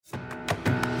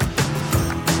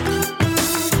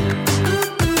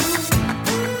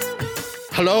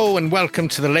Hello and welcome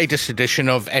to the latest edition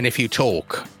of NFU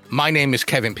Talk. My name is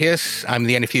Kevin Pearce. I'm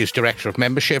the NFU's Director of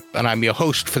Membership, and I'm your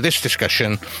host for this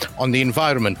discussion on the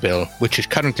Environment Bill, which is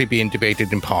currently being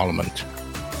debated in Parliament.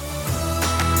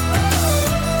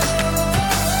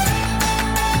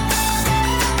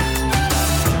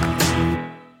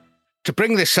 To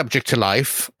bring this subject to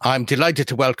life, I'm delighted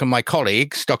to welcome my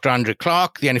colleagues, Dr. Andrew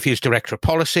Clark, the NFU's Director of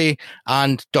Policy,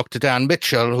 and Dr. Diane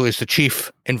Mitchell, who is the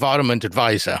Chief Environment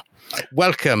Advisor.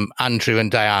 Welcome, Andrew and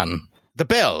Diane. The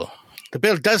bill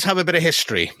does have a bit of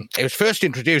history. It was first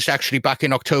introduced actually back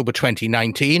in October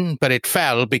 2019, but it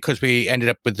fell because we ended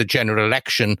up with the general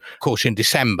election, of course, in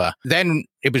December. Then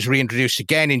it was reintroduced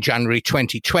again in January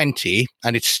 2020,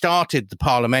 and it started the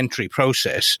parliamentary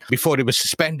process before it was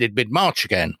suspended mid-March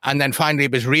again. And then finally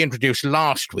it was reintroduced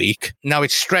last week. Now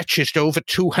it stretches to over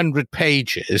 200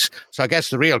 pages. So I guess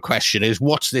the real question is,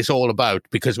 what's this all about?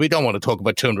 Because we don't want to talk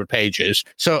about 200 pages.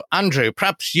 So Andrew,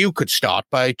 perhaps you could start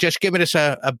by just giving us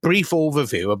a brief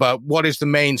overview about what is the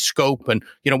main scope and,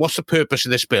 what's the purpose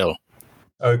of this bill?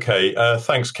 Okay,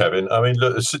 thanks, Kevin. I mean,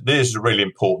 look, this is a really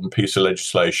important piece of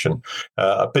legislation,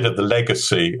 a bit of the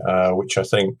legacy which I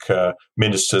think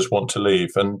ministers want to leave.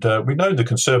 And we know the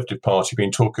Conservative Party have been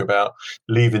talking about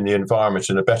leaving the environment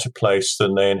in a better place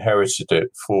than they inherited it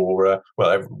for,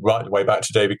 right the way back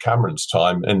to David Cameron's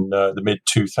time in the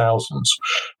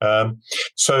mid-2000s.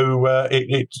 So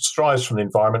it strives from the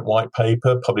Environment White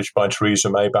Paper published by Theresa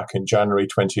May back in January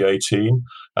 2018.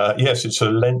 Yes, it's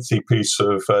a lengthy piece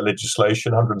of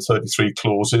legislation. 133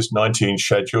 clauses, 19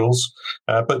 schedules,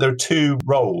 but there are two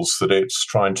roles that it's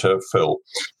trying to fill.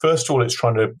 First of all, it's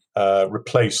trying to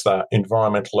replace that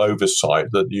environmental oversight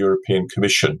that the European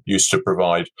Commission used to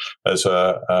provide as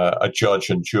a judge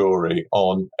and jury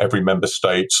on every member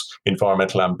state's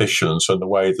environmental ambitions and the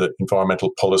way that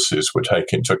environmental policies were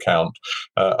taken into account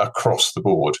across the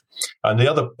board. And the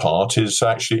other part is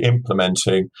actually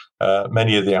implementing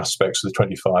many of the aspects of the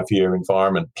 25-year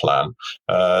environment plan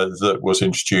that was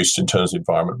introduced in terms of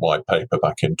Environment White Paper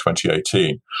back in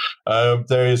 2018.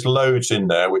 There is loads in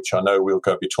there, which I know we'll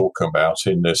be talking about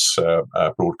in this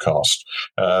broadcast.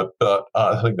 But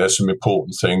I think there's some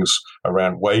important things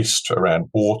around waste, around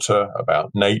water, about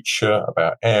nature,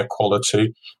 about air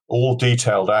quality, all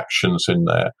detailed actions in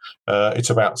there.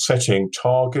 It's about setting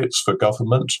targets for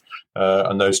government,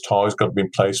 and those targets got to be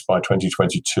in place by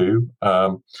 2022.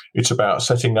 It's about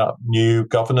setting up new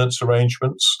governance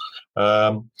arrangements.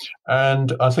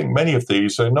 And I think many of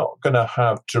these are not going to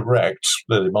have direct,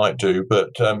 they might do, but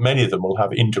many of them will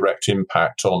have indirect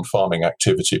impact on farming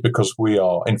activity because we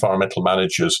are environmental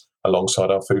managers alongside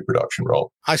our food production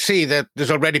role. I see that there's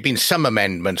already been some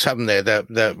amendments, haven't there,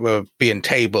 that were being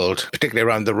tabled, particularly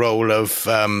around the role of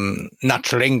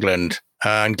Natural England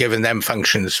and giving them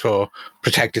functions for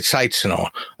protected sites and all.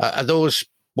 Are those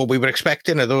what we were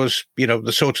expecting? Are those,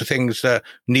 the sorts of things that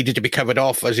needed to be covered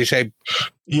off, as you say?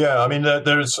 Yeah, I mean, I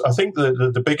think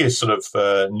the biggest sort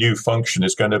of new function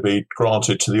is going to be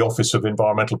granted to the Office of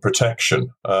Environmental Protection.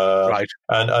 Right.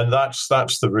 And that's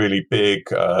the really big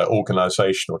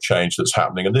organisational change that's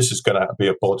happening. And this is going to be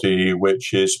a body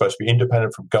which is supposed to be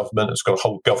independent from government. It's got to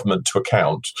hold government to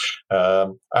account.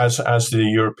 As the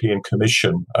European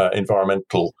Commission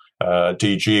environmental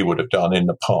DG would have done in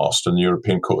the past and the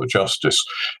European Court of Justice.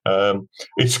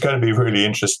 It's going to be really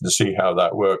interesting to see how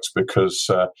that works because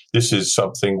this is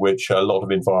something which a lot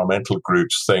of environmental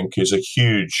groups think is a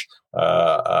huge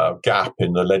gap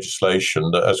in the legislation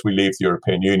that as we leave the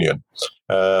European Union.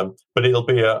 But it'll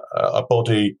be a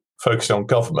body focused on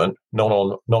government, not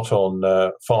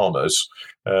on farmers.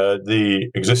 The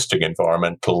existing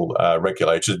environmental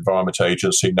regulators, Environment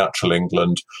Agency, Natural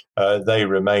England, they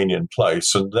remain in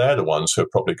place, and they're the ones who are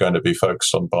probably going to be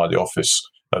focused on by the Office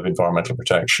of Environmental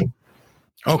Protection.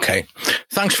 Okay.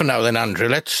 Thanks for now then, Andrew.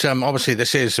 Let's, obviously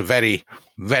this is a very,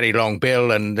 very long bill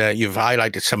and you've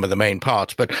highlighted some of the main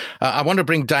parts, but I want to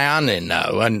bring Diane in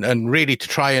now and really to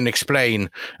try and explain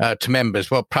to members,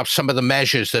 perhaps some of the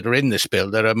measures that are in this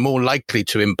bill that are more likely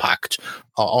to impact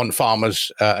on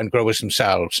farmers and growers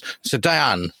themselves. So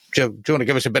Diane, do you want to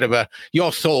give us a bit of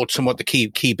your thoughts on what the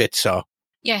key bits are?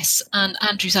 Yes, and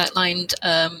Andrew's outlined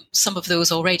some of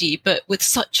those already, but with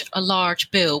such a large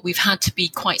bill, we've had to be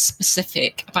quite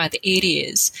specific about the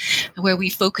areas where we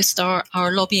focused our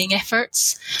lobbying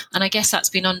efforts. And I guess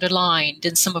that's been underlined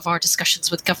in some of our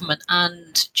discussions with government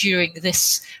and during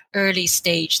this early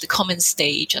stage, the common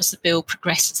stage, as the bill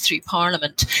progresses through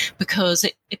Parliament, because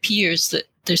it appears that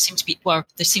there seems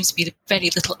to be very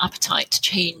little appetite to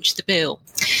change the bill.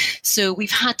 So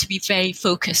we've had to be very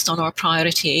focused on our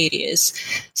priority areas.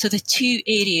 So the two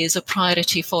areas of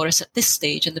priority for us at this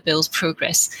stage in the bill's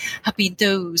progress have been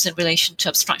those in relation to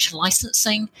abstraction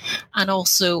licensing and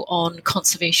also on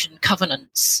conservation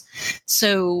covenants.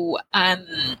 So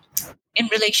in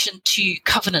relation to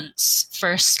covenants,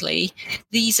 firstly,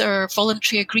 these are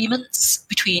voluntary agreements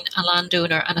between a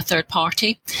landowner and a third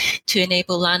party to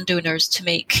enable landowners to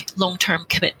make long-term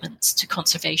commitments to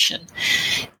conservation.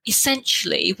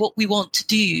 Essentially, what we want to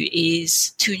do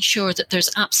is to ensure that there's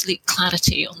absolute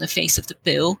clarity on the face of the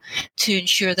bill, to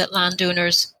ensure that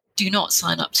landowners do not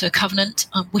sign up to a covenant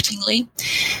unwittingly.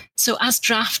 So as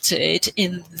drafted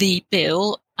in the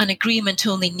bill, an agreement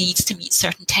only needs to meet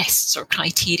certain tests or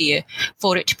criteria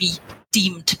for it to be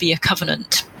deemed to be a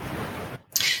covenant.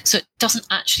 So it doesn't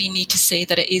actually need to say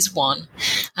that it is one.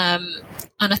 And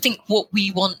I think what we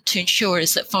want to ensure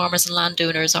is that farmers and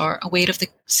landowners are aware of the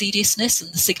seriousness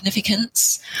and the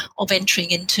significance of entering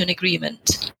into an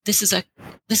agreement. This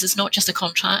is not just a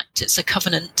contract, it's a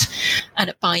covenant, and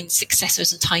it binds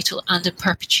successors in title and in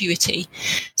perpetuity.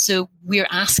 So we're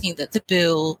asking that the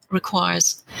bill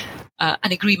requires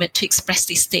an agreement to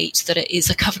expressly state that it is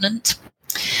a covenant.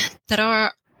 There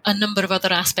are a number of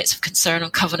other aspects of concern on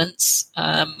covenants.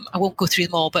 I won't go through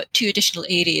them all, but two additional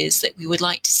areas that we would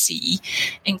like to see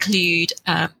include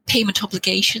payment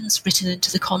obligations written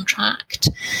into the contract,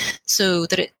 so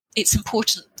that it's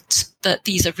important that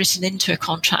these are written into a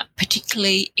contract,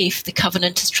 particularly if the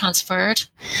covenant is transferred,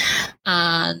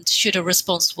 and should a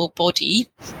responsible body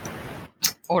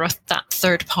or that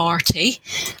third party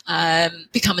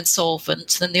become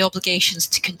insolvent, then the obligations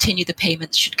to continue the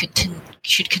payments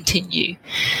should continue.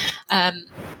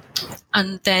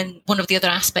 And then one of the other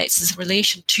aspects is in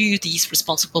relation to these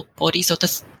responsible bodies, or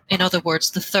in other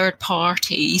words, the third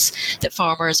parties that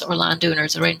farmers or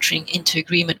landowners are entering into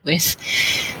agreement with.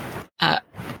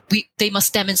 They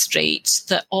must demonstrate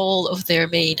that all of their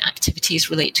main activities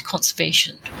relate to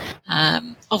conservation.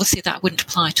 Obviously, that wouldn't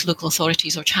apply to local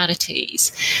authorities or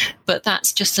charities, but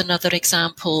that's just another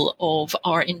example of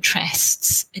our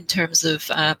interests in terms of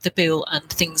the bill and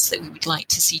things that we would like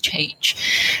to see change.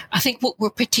 I think what we're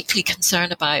particularly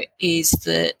concerned about is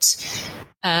that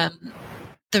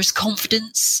there's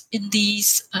confidence in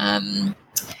these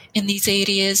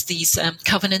areas, these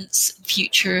covenants in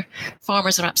future.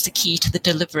 Farmers are absolutely key to the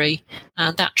delivery,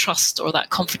 and that trust or that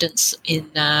confidence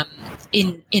in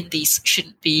these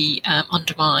shouldn't be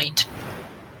undermined.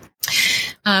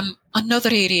 Another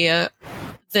area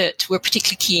that we're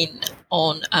particularly keen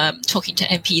on talking to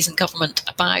MPs and government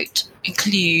about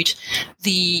include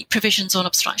the provisions on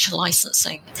abstraction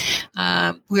licensing.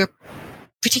 We're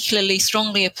particularly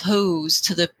strongly opposed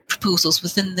to the proposals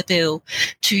within the bill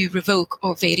to revoke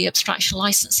or vary abstraction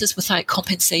licenses without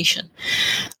compensation,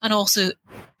 and also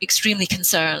extremely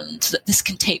concerned that this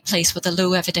can take place with a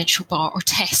low evidential bar or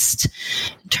test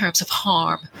in terms of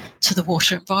harm to the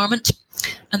water environment.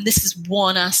 And this is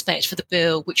one aspect for the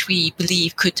bill which we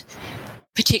believe could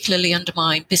particularly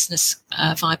undermine business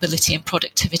viability and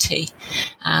productivity.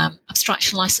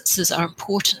 Abstraction licenses are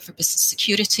important for business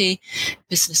security,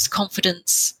 business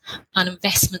confidence, and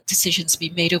investment decisions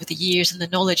being made over the years, and the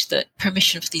knowledge that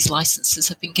permission for these licenses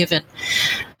have been given.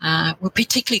 We're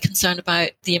particularly concerned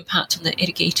about the impact on the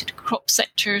irrigated crop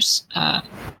sectors,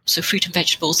 so fruit and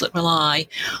vegetables that rely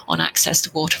on access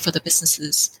to water for the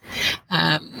businesses.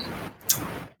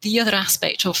 The other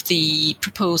aspect of the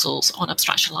proposals on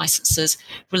abstraction licenses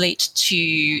relate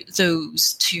to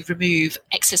those to remove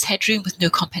excess headroom with no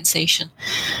compensation.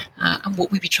 And what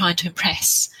we'd be trying to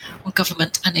impress on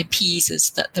government and MPs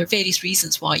is that there are various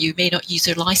reasons why you may not use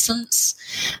your licence,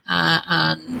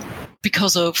 and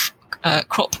because of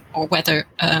crop or weather,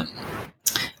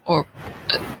 or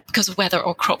because of weather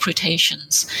or crop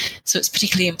rotations. So it's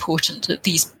particularly important that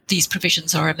these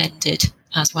provisions are amended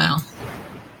as well.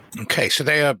 Okay, so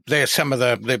they are some of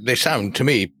they sound to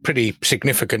me pretty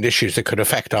significant issues that could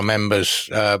affect our members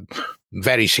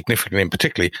very significantly, and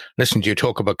particularly listen to you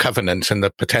talk about covenants and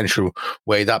the potential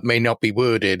way that may not be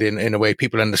worded in a way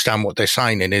people understand what they're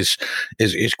signing is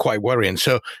quite worrying.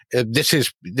 So this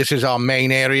is our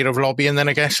main area of lobbying then,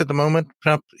 I guess, at the moment.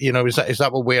 Is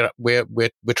that what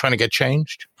we're trying to get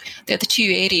changed? They're the two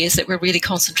areas that we're really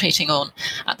concentrating on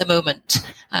at the moment.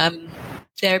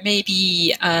 There may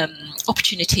be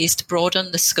opportunities to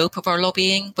broaden the scope of our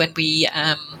lobbying when the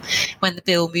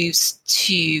bill moves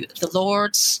to the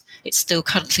Lords. It's still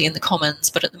currently in the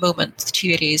Commons, but at the moment, the two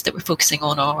areas that we're focusing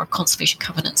on are conservation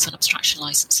covenants and abstraction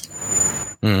licensing.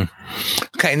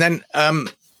 Okay, and then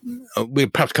we'll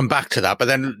perhaps come back to that. But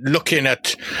then looking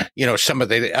at, some of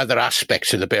the other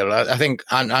aspects of the bill, I think,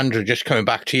 Andrew, just coming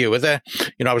back to you,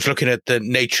 I was looking at the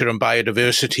nature and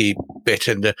biodiversity bit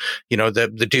and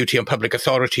the duty on public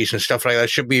authorities and stuff like that.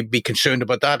 Should we be concerned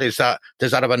about that? Does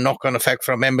that have a knock-on effect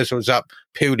for our members, or is that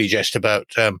purely just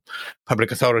about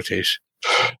public authorities?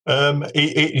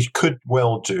 It could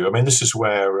well do. I mean, this is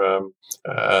where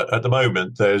at the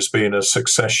moment there's been a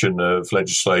succession of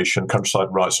legislation. Countryside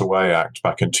Rights Away Act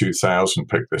back in 2000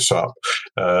 picked this up,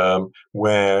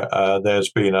 where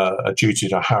there's been a duty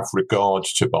to have regard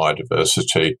to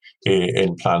biodiversity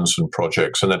in plans and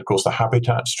projects. And then, of course, the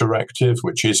Habitats Directive,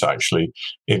 which is actually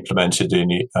implemented in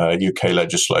UK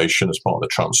legislation as part of the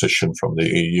transition from the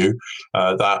EU,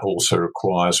 that also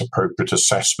requires appropriate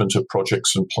assessment of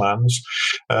projects and plans.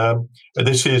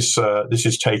 This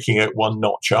is taking it one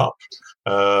notch up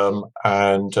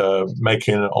and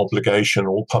making an obligation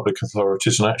all public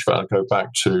authorities. And actually, I'll go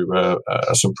back to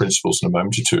some principles in a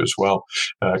moment or two as well,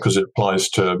 because it applies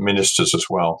to ministers as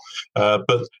well.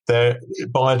 But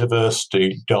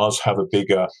biodiversity does have a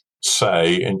bigger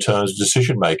say in terms of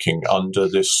decision making under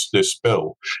this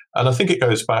bill. And I think it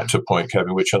goes back to a point,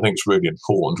 Kevin, which I think is really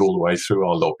important all the way through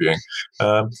our lobbying.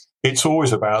 It's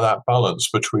always about that balance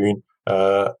between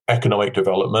economic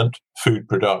development, food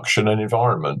production, and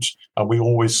environment, and we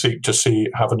always seek to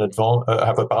have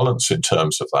a balance in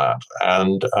terms of that.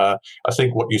 And I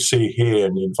think what you see here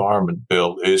in the Environment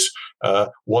Bill is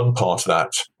one part of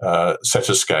that set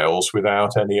of scales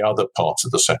without any other parts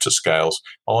of the set of scales.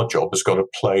 Our job has got to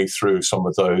play through some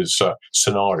of those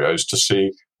scenarios to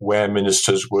see where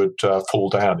ministers would fall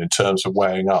down in terms of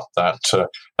weighing up that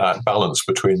balance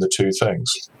between the two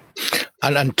things.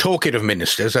 And talking of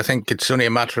ministers, I think it's only a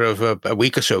matter of a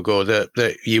week or so ago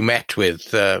that you met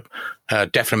with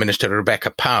DEFRA Minister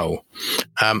Rebecca Powell.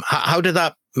 How did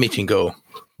that meeting go?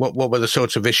 What were the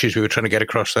sorts of issues we were trying to get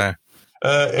across there?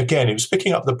 Again, it was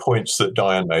picking up the points that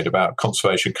Diane made about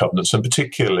conservation covenants, and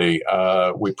particularly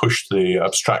we pushed the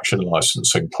abstraction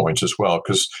licensing point as well,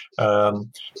 because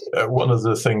one of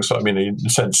the things, in a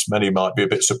sense, many might be a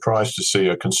bit surprised to see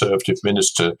a Conservative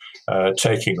minister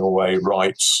taking away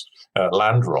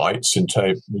land rights in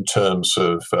terms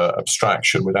of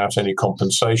abstraction without any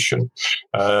compensation.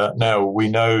 Now, we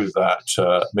know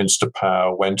that Minister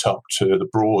Power went up to the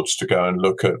Broads to go and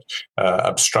look at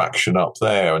abstraction up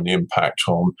there and the impact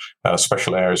on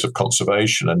special areas of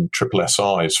conservation and triple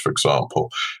SIs, for example,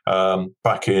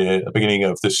 back in the beginning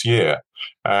of this year.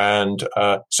 And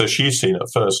so she's seen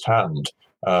at first hand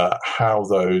how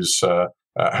those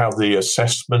how the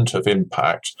assessment of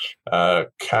impact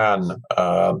can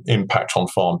impact on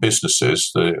farm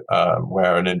businesses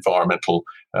where an environmental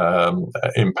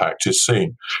impact is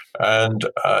seen. And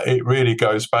it really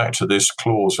goes back to this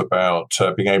clause about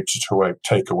being able to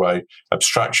take away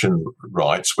abstraction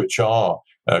rights, which are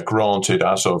granted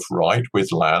as of right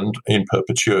with land in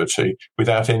perpetuity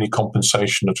without any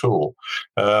compensation at all.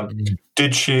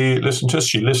 Did she listen to us?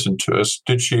 She listened to us.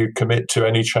 Did she commit to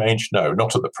any change? No,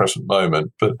 not at the present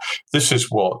moment. But this is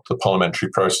what the parliamentary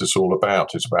process is all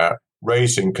about. It's about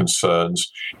raising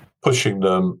concerns, pushing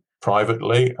them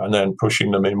privately, and then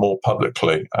pushing them in more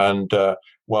publicly. And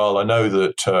while I know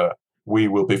that we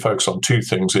will be focused on two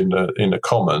things in the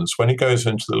Commons, when it goes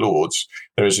into the Lords,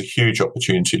 there is a huge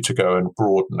opportunity to go and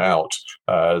broaden out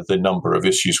the number of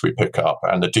issues we pick up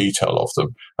and the detail of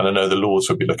them. And I know the Lords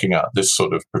will be looking at this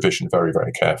sort of provision very,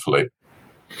 very carefully.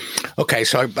 Okay,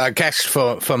 so I guess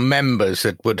for members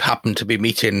that would happen to be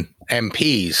meeting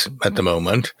MPs at the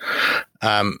moment,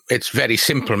 it's very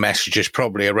simple messages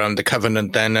probably around the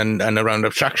covenant then and around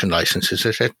abstraction licenses,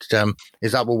 is it?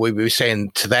 Is that what we were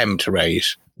saying to them to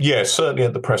raise? Yes, certainly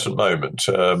at the present moment.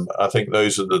 I think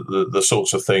those are the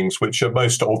sorts of things which are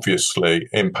most obviously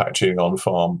impacting on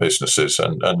farm businesses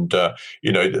and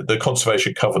the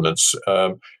conservation covenants.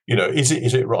 Is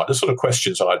it right? The sort of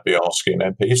questions I'd be asking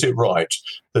MP, is it right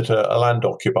that a land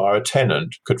occupier, a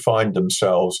tenant, could find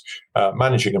themselves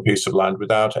managing a piece of land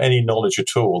without any knowledge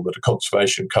at all that a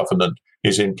conservation covenant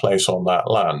is in place on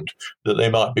that land, that they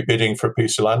might be bidding for a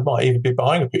piece of land, might even be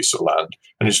buying a piece of land,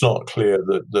 and it's not clear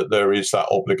that there is that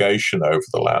obligation over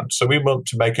the land. So we want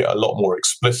to make it a lot more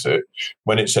explicit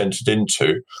when it's entered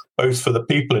into, both for the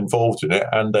people involved in it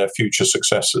and their future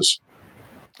successors.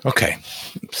 Okay,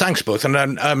 thanks both. And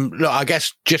then, look, I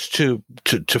guess just to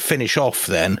finish off,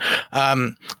 then,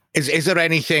 is there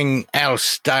anything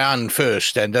else, Diane,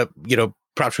 first, and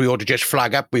perhaps we ought to just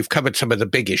flag up? We've covered some of the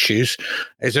big issues.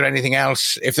 Is there anything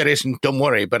else? If there isn't, don't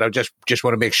worry. But I just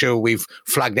want to make sure we've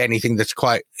flagged anything that's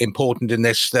quite important in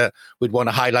this that we'd want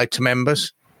to highlight to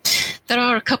members. there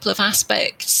are a couple of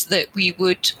aspects that we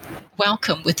would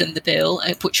welcome within the bill,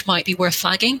 which might be worth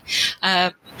flagging.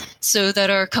 So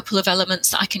there are a couple of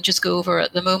elements that I can just go over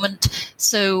at the moment.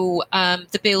 So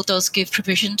the bill does give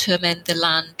provision to amend the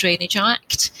Land Drainage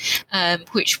Act,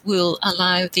 which will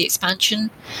allow the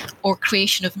expansion or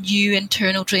creation of new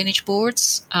internal drainage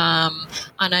boards. And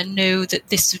I know that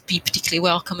this would be particularly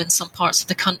welcome in some parts of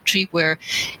the country where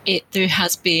there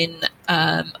has been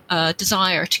a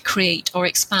desire to create or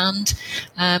expand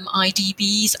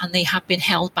IDBs, and they have been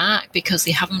held back because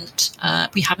we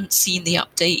haven't seen the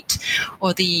update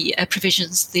or the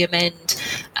provisions that amend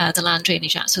the Land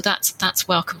Drainage Act. So that's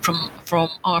welcome from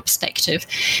our perspective.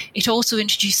 It also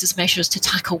introduces measures to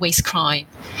tackle waste crime,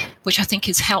 which I think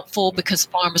is helpful because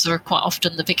farmers are quite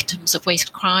often the victims of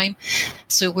waste crime.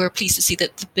 So we're pleased to see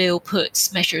that the bill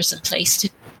puts measures in place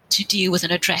to deal with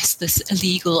and address this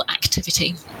illegal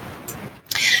activity.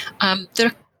 There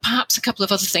are perhaps a couple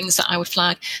of other things that I would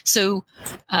flag. So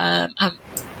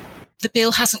the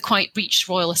bill hasn't quite reached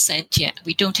royal assent yet.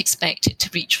 We don't expect it to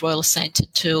reach royal assent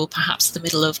until perhaps the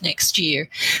middle of next year.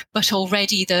 But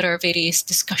already there are various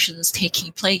discussions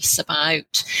taking place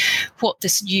about what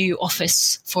this new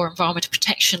Office for Environmental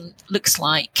Protection looks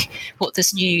like, what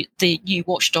the new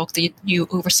watchdog, the new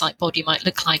oversight body might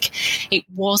look like. It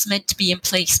was meant to be in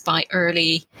place by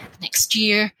early next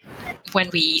year when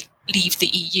we leave the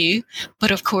EU, but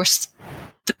of course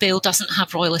the bill doesn't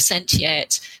have royal assent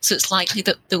yet, so it's likely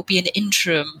that there'll be an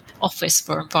interim Office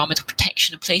for Environmental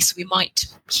Protection in place. So we might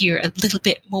hear a little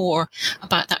bit more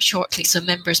about that shortly. So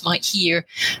members might hear,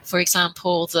 for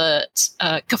example, that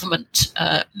government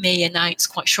may announce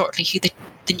quite shortly who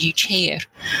the new chair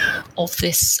of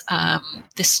this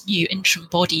new interim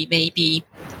body may be.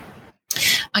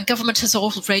 And government has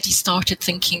already started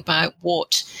thinking about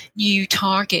what new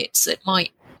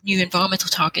environmental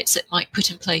targets it might put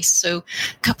in place. So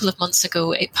a couple of months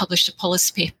ago, it published a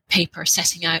policy paper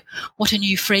setting out what a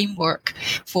new framework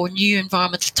for new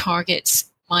environmental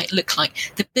targets might look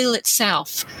like. The bill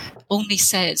itself only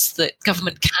says that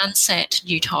government can set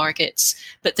new targets,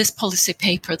 but this policy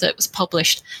paper that was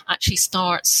published actually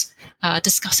starts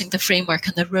discussing the framework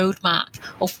and the roadmap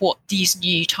of what these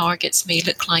new targets may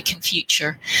look like in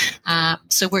future.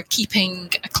 So we're keeping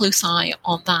a close eye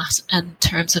on that in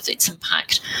terms of its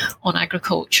impact on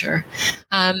agriculture.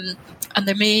 And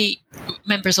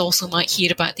members also might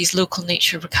hear about these local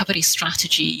nature recovery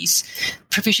strategies.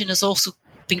 Provision has also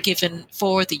been given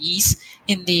for these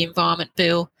in the Environment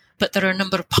Bill, but there are a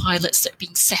number of pilots that are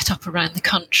being set up around the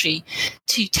country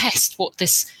to test what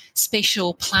this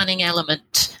spatial planning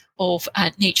element of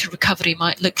nature recovery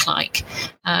might look like.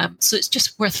 So it's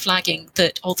just worth flagging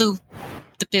that although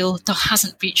the bill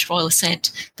hasn't reached royal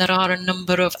assent, there are a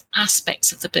number of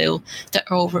aspects of the bill that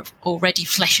are already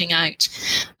fleshing out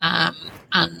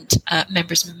and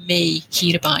members may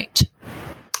hear about.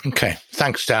 Okay,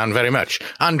 thanks, Dan, very much.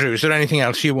 Andrew, is there anything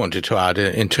else you wanted to add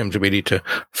in terms of we need to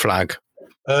flag?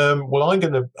 Well,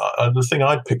 the thing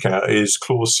I'd pick out is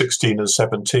clause 16 and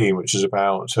 17, which is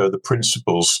about the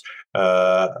principles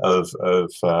of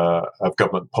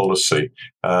government policy.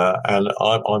 And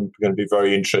I'm going to be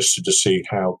very interested to see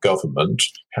how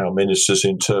ministers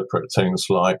interpret things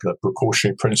like the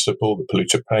precautionary principle, the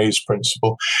polluter pays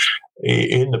principle.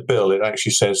 In the bill, it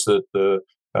actually says that the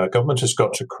government has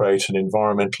got to create an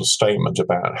environmental statement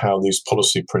about how these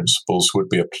policy principles would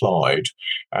be applied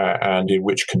and in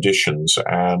which conditions.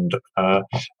 And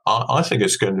I think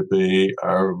it's going to be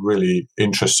really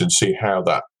interesting to see how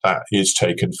that is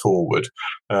taken forward.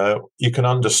 You can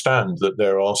understand that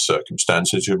there are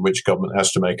circumstances in which government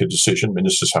has to make a decision,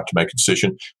 ministers have to make a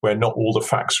decision, where not all the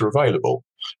facts are available.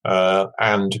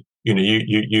 And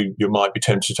you might be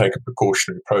tempted to take a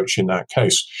precautionary approach in that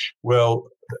case. Well,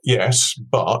 yes,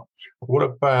 but what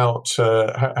about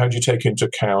how do you take into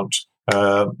account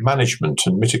management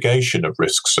and mitigation of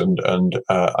risks and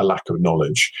a lack of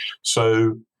knowledge?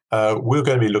 So we're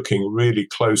going to be looking really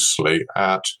closely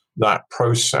at that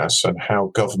process and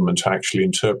how government actually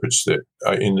interprets it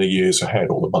in the years ahead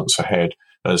or the months ahead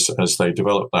as they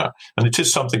develop that. And it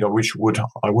is something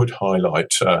I would highlight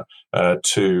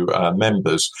to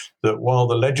members that while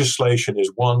the legislation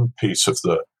is one piece of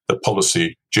the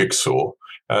policy jigsaw,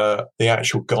 the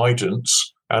actual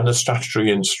guidance and the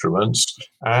statutory instruments,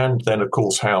 and then, of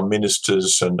course, how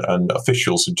ministers and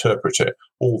officials interpret it,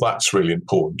 all that's really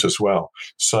important as well.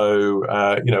 So,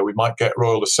 we might get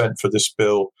royal assent for this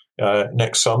bill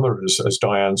next summer, as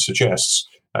Diane suggests,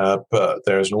 but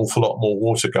there's an awful lot more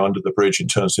water going under the bridge in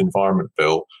terms of the Environment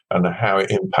Bill and how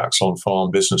it impacts on farm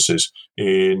businesses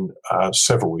in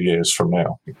several years from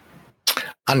now.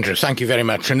 Andrew, thank you very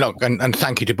much. And look, and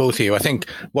thank you to both of you. I think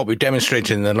what we've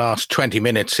demonstrated in the last 20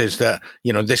 minutes is that,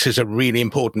 this is a really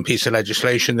important piece of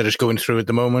legislation that is going through at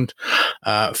the moment.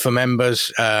 For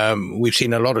members, we've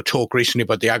seen a lot of talk recently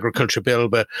about the agriculture bill,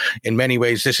 but in many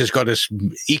ways, this has got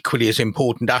equally as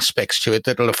important aspects to it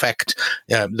that will affect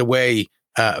the way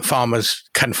farmers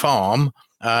can farm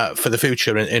for the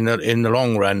future in the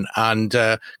long run. And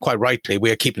quite rightly,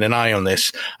 we are keeping an eye on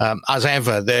this. As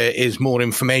ever, there is more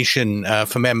information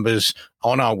for members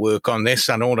on our work on this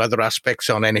and all other aspects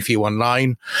on NFU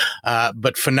Online.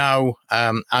 But for now,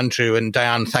 Andrew and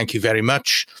Diane, thank you very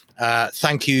much.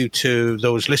 Thank you to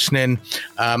those listening.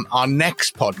 Our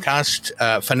next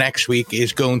podcast for next week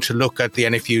is going to look at the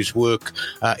NFU's work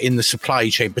in the supply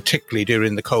chain, particularly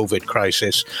during the COVID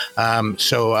crisis.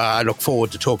 So I look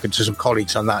forward to talking to some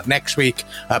colleagues on that next week.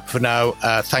 For now,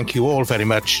 thank you all very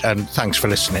much, and thanks for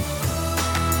listening.